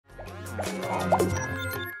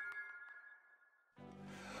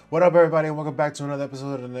What up, everybody, and welcome back to another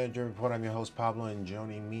episode of the NerdGen Report. I'm your host, Pablo, and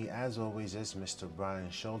joining me, as always, is Mr. Brian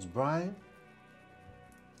Schultz. Brian,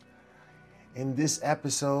 in this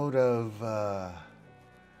episode of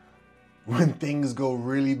When Things Go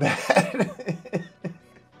Really Bad,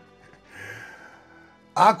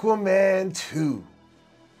 Aquaman 2.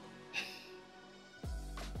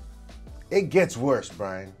 It gets worse,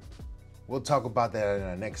 Brian. We'll talk about that in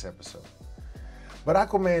our next episode. But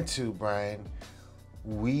Aquaman 2, Brian,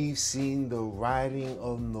 we've seen the writing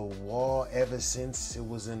on the wall ever since it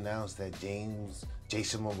was announced that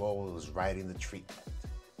Jason Momoa was writing the treatment.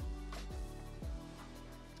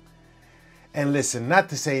 And listen, not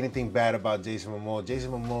to say anything bad about Jason Momoa.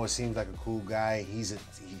 Jason Momoa seems like a cool guy. He's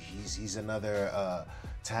another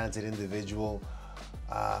talented individual.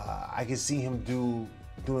 I can see him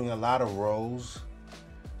doing a lot of roles,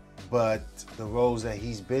 but the roles that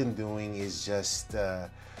he's been doing is just it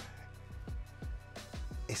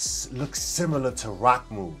looks similar to rock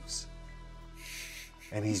moves.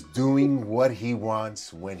 And he's doing what he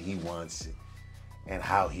wants when he wants it and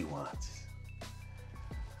how he wants.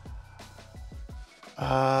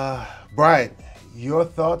 Brian, your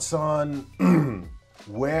thoughts on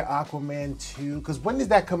where Aquaman 2, because when is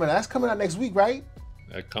that coming out? That's coming out next week, right?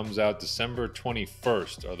 That comes out December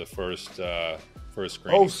 21st, or the first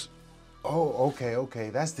screening. Oh,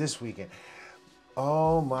 okay. That's this weekend.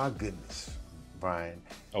 Oh my goodness, Brian.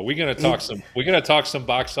 Oh, we're gonna talk some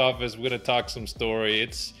box office. We're gonna talk some story.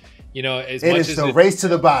 It's, you know, as it much is as the race to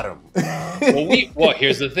the bottom. well,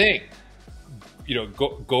 here's the thing. You know,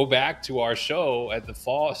 go back to our show at the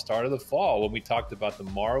start of the fall, when we talked about the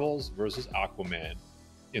Marvels versus Aquaman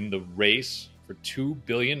in the race for $2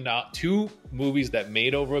 billion, two movies that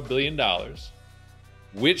made over $1 billion,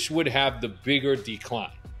 which would have the bigger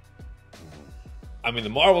decline. I mean, the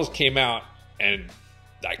Marvels came out and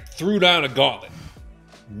like threw down a gauntlet.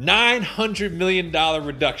 $900 million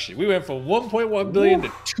reduction. We went from 1.1 billion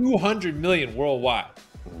to 200 million worldwide.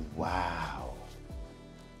 Wow.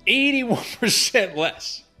 81%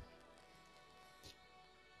 less.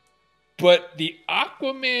 But the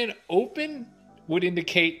Aquaman Open would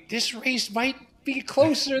indicate this race might be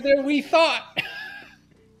closer than we thought.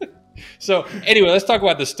 So anyway, let's talk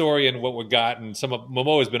about the story and what we got. And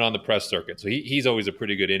Momoa has been on the press circuit, so he's always a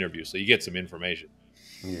pretty good interview. So you get some information.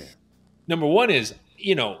 Yeah. Number one is,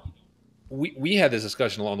 you know, we had this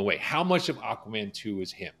discussion along the way. How much of Aquaman 2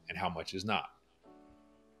 is him and how much is not?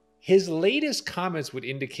 His latest comments would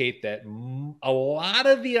indicate that a lot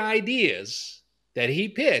of the ideas that he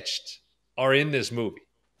pitched are in this movie.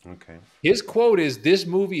 Okay. His quote is, "This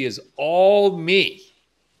movie is all me."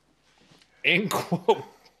 End quote.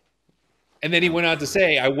 And then he went on to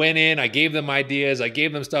say, I went in, I gave them ideas, I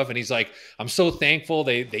gave them stuff, and he's like, I'm so thankful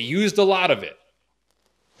they used a lot of it.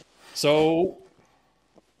 So,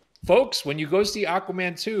 folks, when you go see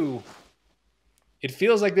Aquaman 2, it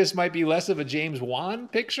feels like this might be less of a James Wan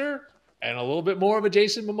picture and a little bit more of a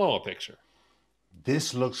Jason Momoa picture.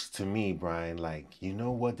 This looks to me, Brian, like, you know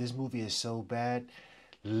what? This movie is so bad.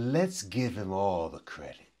 Let's give him all the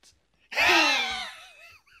credit.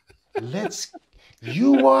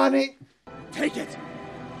 You want it? Take it.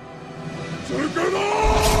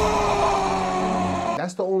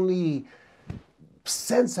 That's the only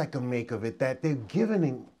sense I can make of it, that they're giving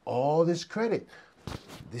him all this credit.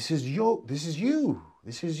 This is you.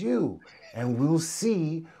 And we'll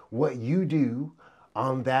see what you do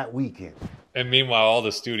on that weekend. And meanwhile, all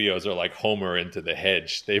the studios are like Homer into the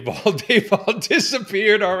hedge. They've all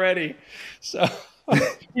disappeared already. So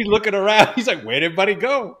he's looking around. He's like, where'd everybody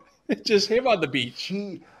go? It's just him on the beach.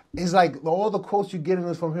 It's like all the quotes you're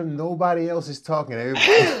getting from him, nobody else is talking.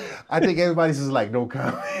 I think everybody's just like, no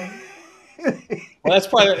comment. Well, that's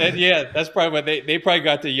probably what they probably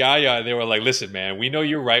got to Yaya and they were like, listen, man, we know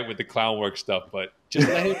you're right with the clown work stuff, but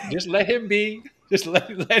just let him be. Just let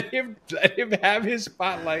him have his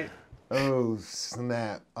spotlight. Oh,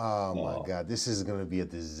 snap. Oh my God. This is gonna be a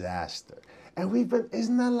disaster. And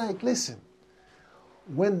isn't that like, listen,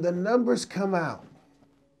 when the numbers come out,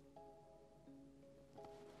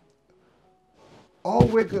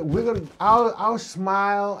 our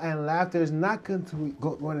smile and laughter is not going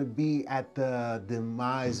to be at the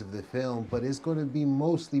demise of the film, but it's going to be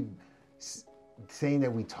mostly saying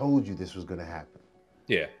that we told you this was going to happen.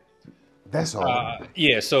 Yeah. That's all.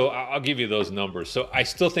 Yeah, so I'll give you those numbers. So I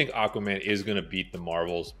still think Aquaman is going to beat the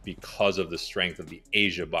Marvels because of the strength of the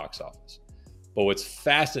Asia box office. But what's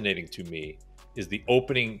fascinating to me is the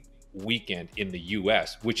opening weekend in the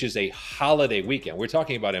US, which is a holiday weekend. We're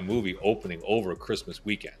talking about a movie opening over Christmas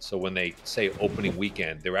weekend. So when they say opening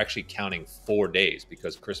weekend, they're actually counting 4 days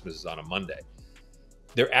because Christmas is on a Monday.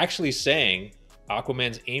 They're actually saying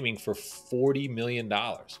Aquaman's aiming for $40 million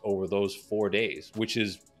over those 4 days, which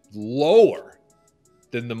is lower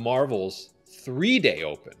than the Marvel's 3-day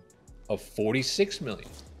open of $46 million.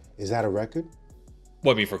 Is that a record?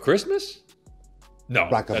 What, I mean, for Christmas? No.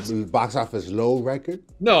 Like a box office low record?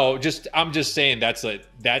 No, I'm just saying that's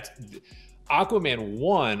Aquaman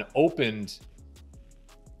 1 opened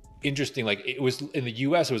interesting. Like, it was in the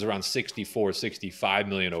US, it was around 65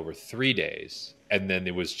 million over 3 days. And then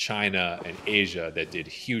there was China and Asia that did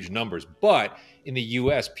huge numbers. But in the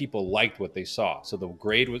US, people liked what they saw. So the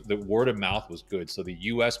word of mouth was good. So the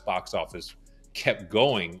US box office kept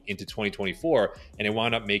going into 2024, and it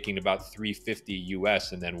wound up making about 350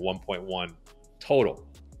 US and then 1.1 total.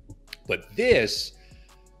 But this,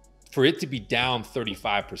 for it to be down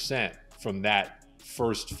 35% from that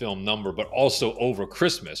first film number, but also over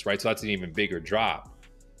Christmas, right? So that's an even bigger drop.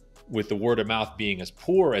 With the word of mouth being as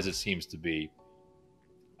poor as it seems to be,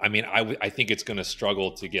 I mean, I think it's going to struggle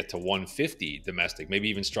to get to 150 domestic, maybe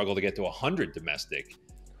even struggle to get to 100 domestic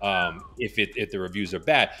if the reviews are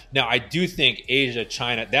bad. Now, I do think Asia,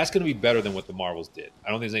 China, that's going to be better than what the Marvels did. I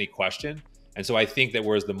don't think there's any question. And so I think that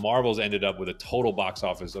whereas the Marvels ended up with a total box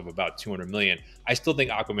office of about 200 million, I still think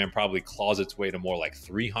Aquaman probably claws its way to more like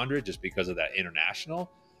 300 just because of that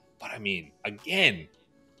international. But I mean, again,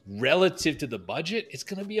 relative to the budget, it's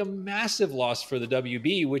going to be a massive loss for the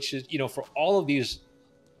WB, which is, for all of these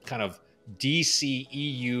kind of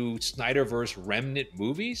DCEU Snyderverse remnant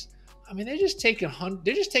movies, I mean, they're just taking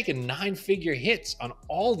 9-figure hits on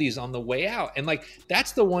all these on the way out. And like,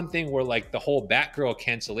 that's the one thing where like the whole Batgirl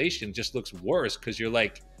cancellation just looks worse, because you're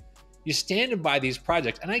standing by these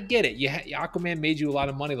projects. And I get it. Aquaman made you a lot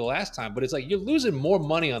of money the last time, but it's like you're losing more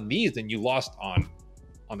money on these than you lost on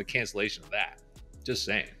the cancellation of that. Just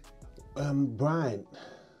saying. Brian,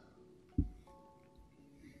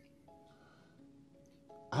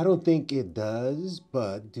 I don't think it does,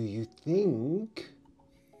 but do you think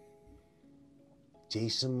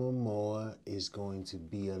Jason Momoa is going to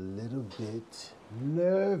be a little bit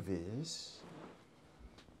nervous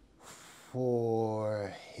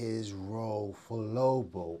for his role for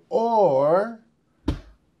Lobo? Or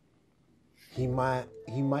he might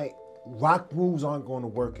rock moves aren't going to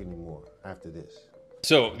work anymore after this.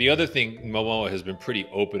 So the other thing Momoa has been pretty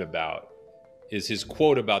open about is his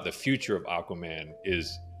quote about the future of Aquaman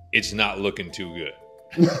is, "It's not looking too good."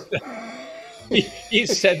 He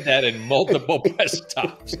said that in multiple press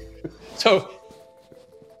stops. So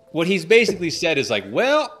what he's basically said is like,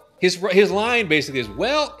 well, his line basically is,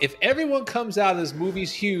 well, if everyone comes out of this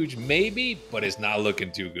movie's huge, maybe, but it's not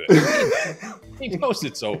looking too good. He knows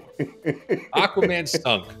it's over. Aquaman's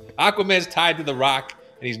sunk. Aquaman's tied to the rock,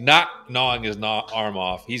 and he's not gnawing his arm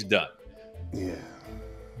off. He's done. Yeah.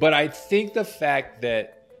 But I think the fact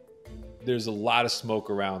that there's a lot of smoke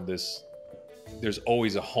around this, there's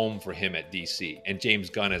always a home for him at DC. And James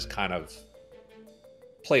Gunn has kind of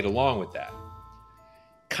played along with that.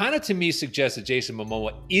 Kind of to me suggests that Jason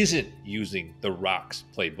Momoa isn't using The Rock's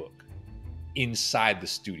playbook inside the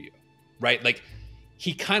studio, right? Like,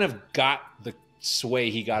 he kind of got the sway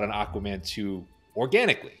he got on Aquaman 2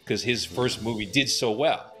 organically because his first movie did so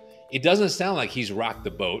well. It doesn't sound like he's rocked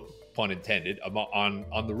the boat, pun intended,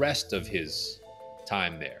 on the rest of his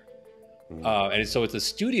time there. And so the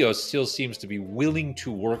studio still seems to be willing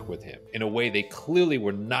to work with him in a way they clearly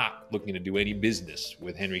were not looking to do any business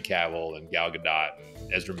with Henry Cavill and Gal Gadot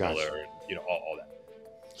and Ezra Miller and all that.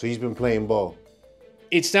 So he's been playing ball.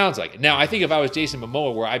 It sounds like it. Now, I think if I was Jason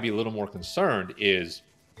Momoa, where I'd be a little more concerned is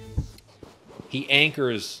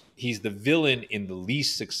he's the villain in the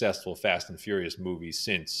least successful Fast and Furious movie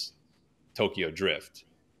since Tokyo Drift.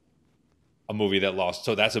 A movie that lost,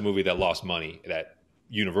 so that's a movie that lost money that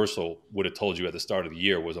Universal would have told you at the start of the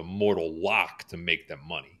year was a mortal lock to make them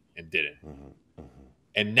money and didn't.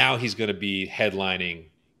 And now he's going to be headlining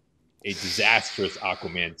a disastrous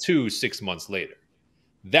Aquaman 2 6 months later.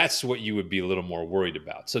 That's what you would be a little more worried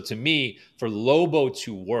about. So to me, for Lobo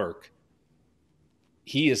to work,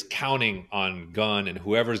 he is counting on Gunn and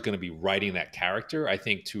whoever's going to be writing that character, I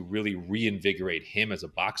think, to really reinvigorate him as a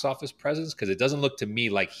box office presence, because it doesn't look to me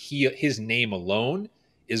like his name alone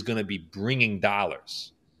is going to be bringing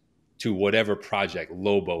dollars to whatever project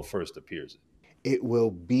Lobo first appears in. It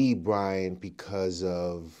will be, Brian, because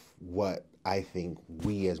of what I think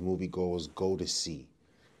we as moviegoers go to see.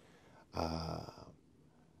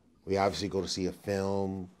 We obviously go to see a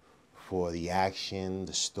film for the action,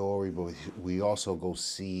 the story, but we also go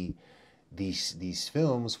see these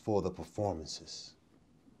films for the performances,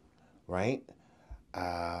 right?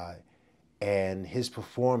 And his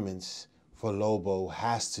performance for Lobo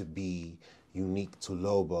has to be unique to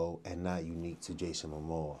Lobo and not unique to Jason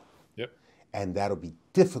Momoa. Yep. And that'll be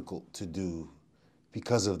difficult to do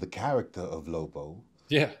because of the character of Lobo.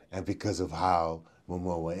 Yeah. And because of how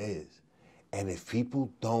Momoa is. And if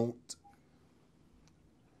people don't,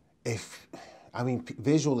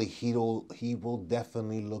 visually he will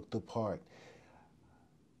definitely look the part.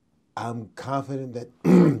 I'm confident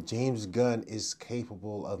that James Gunn is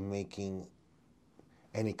capable of making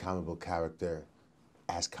any comic book character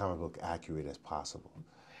as comic book accurate as possible.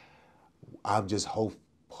 I'm just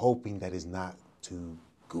hoping that it's not too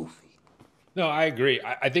goofy. No, I agree.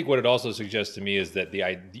 I think what it also suggests to me is that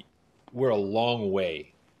we're a long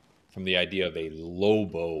way from the idea of a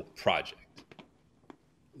Lobo project.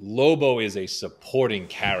 Lobo is a supporting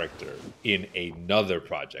character in another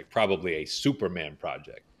project, probably a Superman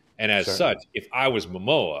project. And as such, if I was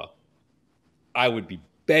Momoa, I would be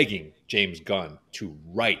begging James Gunn to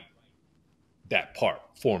write that part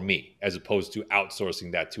for me, as opposed to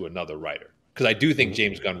outsourcing that to another writer. Because I do think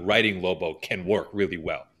James Gunn writing Lobo can work really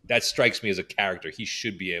well. That strikes me as a character he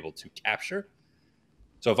should be able to capture.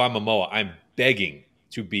 So if I'm Momoa, I'm begging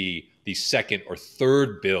to be the second or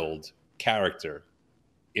third build character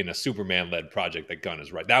in a Superman-led project that Gunn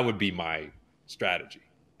is right. That would be my strategy,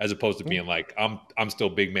 as opposed to being like, I'm still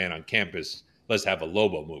big man on campus. Let's have a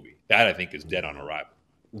Lobo movie. That I think is dead on arrival.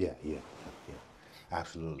 Yeah,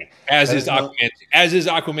 absolutely. As is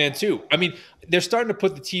Aquaman 2. I mean, they're starting to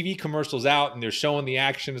put the TV commercials out and they're showing the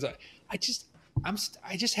action. I just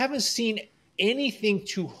haven't seen anything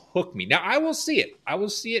to hook me. Now I will see it.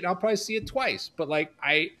 And I'll probably see it twice. But like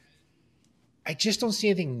I just don't see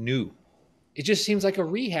anything new. It just seems like a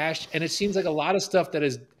rehash, and it seems like a lot of stuff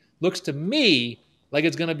that looks to me like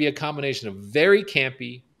it's going to be a combination of very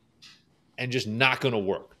campy and just not going to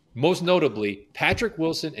work. Most notably, Patrick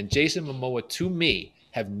Wilson and Jason Momoa, to me,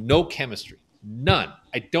 have no chemistry. None.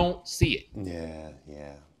 I don't see it. Yeah.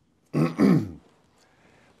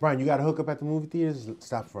 Brian, you got to hook up at the movie theaters?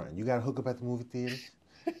 Stop fronting. You got to hook up at the movie theaters?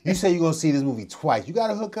 You say you're going to see this movie twice. You got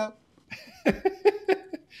to hook up?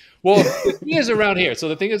 Well, the thing is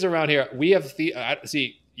around here, we have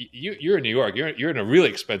you're in New York. You're in a really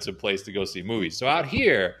expensive place to go see movies. So out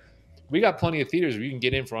here, we got plenty of theaters where you can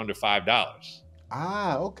get in for under $5.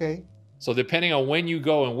 Ah, okay. So depending on when you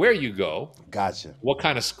go and where you go, gotcha, what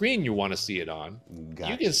kind of screen you want to see it on,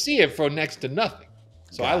 gotcha, you can see it for next to nothing.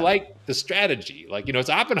 So I like the strategy. Like, it's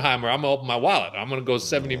Oppenheimer. I'm gonna open my wallet. I'm gonna go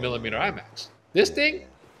 70 millimeter IMAX. This thing.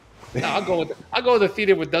 No, I'll go with the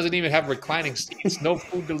theater that doesn't even have reclining seats, no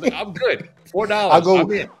food delivery. I'm good.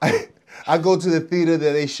 $4. I go to the theater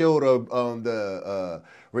that they showed the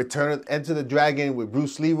Return of Enter the Dragon with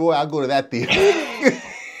Bruce Leroy. I go to that theater.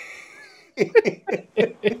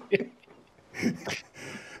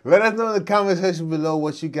 Let us know in the comment section below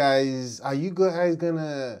what you guys are. You guys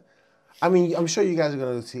gonna? I mean, I'm sure you guys are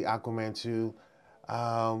gonna see Aquaman 2,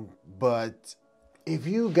 but if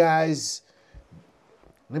you guys.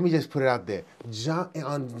 Let me just put it out there.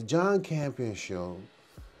 On the John Campion show,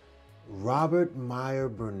 Robert Meyer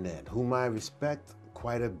Burnett, whom I respect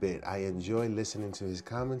quite a bit. I enjoy listening to his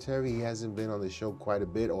commentary. He hasn't been on the show quite a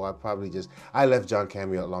bit, or I left John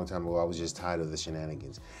Campion a long time ago. I was just tired of the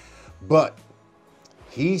shenanigans. But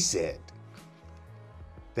he said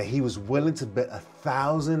that he was willing to bet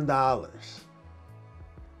 $1,000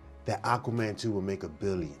 that Aquaman 2 will make $1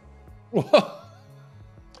 billion.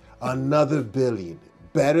 Another $1 billion.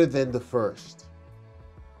 Better than the first.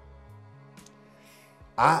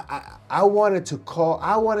 I wanted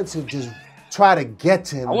to just try to get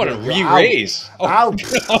to him. I want to re-raise. I'll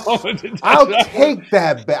take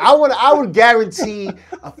that bet. I would guarantee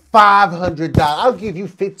a $500. I'll give you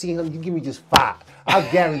 $1,500. You give me just $5.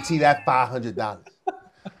 I'll guarantee that $500.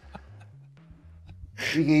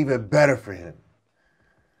 We get even better for him.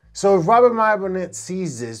 So if Robert Meyer Burnett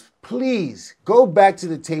sees this, please go back to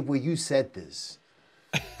the tape where you said this.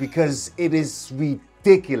 Because it is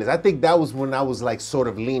ridiculous. I think that was when I was like sort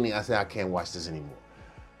of leaning. I said, I can't watch this anymore.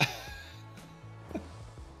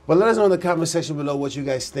 But let us know in the comment section below what you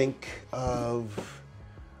guys think of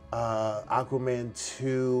Aquaman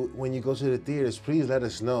 2. When you go to the theaters, please let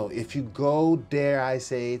us know. If you go, dare I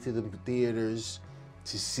say, to the theaters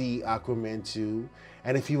to see Aquaman 2,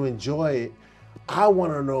 and if you enjoy it, I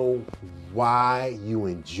want to know why you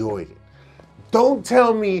enjoyed it. Don't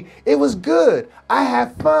tell me it was good. I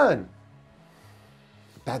had fun.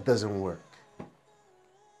 That doesn't work.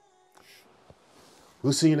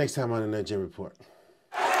 We'll see you next time on the NerdGen Report.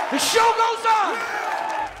 The show goes on.